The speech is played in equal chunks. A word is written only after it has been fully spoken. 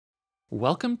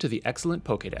Welcome to the Excellent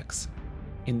Pokédex.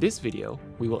 In this video,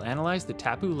 we will analyze the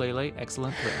Tapu Lele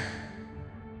Excellent Throw.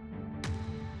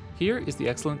 Here is the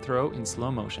Excellent Throw in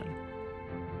slow motion.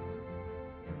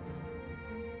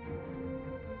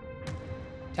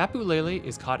 Tapu Lele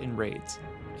is caught in raids,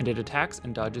 and it attacks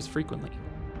and dodges frequently.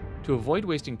 To avoid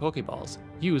wasting Pokeballs,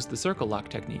 use the circle lock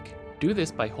technique. Do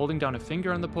this by holding down a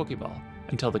finger on the Pokeball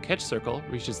until the catch circle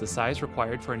reaches the size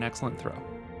required for an excellent throw.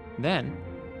 Then,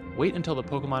 wait until the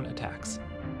Pokemon attacks.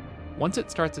 Once it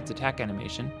starts its attack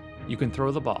animation, you can throw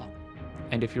the ball,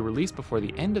 and if you release before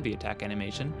the end of the attack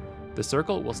animation, the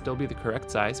circle will still be the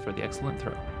correct size for the excellent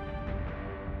throw.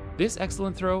 This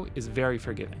excellent throw is very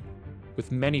forgiving,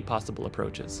 with many possible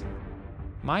approaches.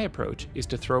 My approach is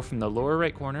to throw from the lower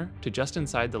right corner to just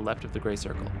inside the left of the gray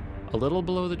circle, a little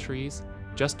below the trees,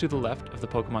 just to the left of the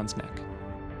Pokemon's neck.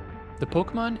 The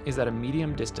Pokemon is at a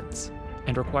medium distance,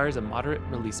 and requires a moderate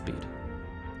release speed.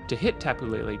 To hit Tapu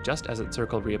Lele just as its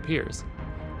circle reappears,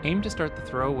 aim to start the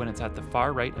throw when it's at the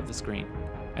far right of the screen,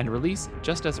 and release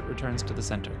just as it returns to the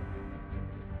center.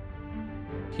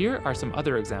 Here are some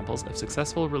other examples of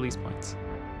successful release points.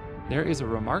 There is a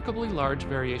remarkably large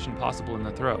variation possible in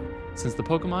the throw, since the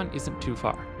Pokemon isn't too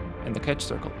far, and the catch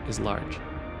circle is large.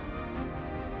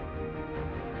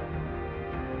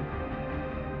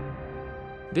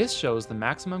 This shows the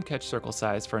maximum catch circle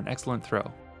size for an excellent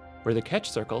throw, where the catch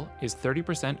circle is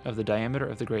 30% of the diameter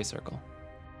of the gray circle.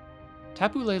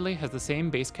 Tapu Lele has the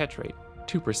same base catch rate,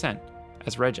 2%,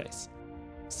 as Regice.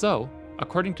 So,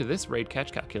 according to this raid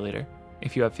catch calculator,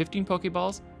 if you have 15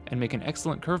 Pokeballs and make an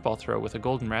excellent curveball throw with a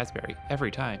golden raspberry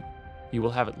every time, you will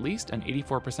have at least an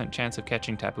 84% chance of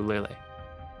catching Tapu Lele.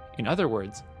 In other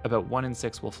words, about 1 in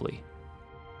 6 will flee.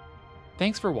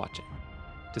 Thanks for watching.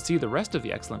 To see the rest of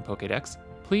the Excellent Pokédex,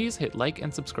 please hit like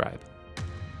and subscribe.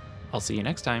 I'll see you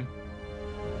next time.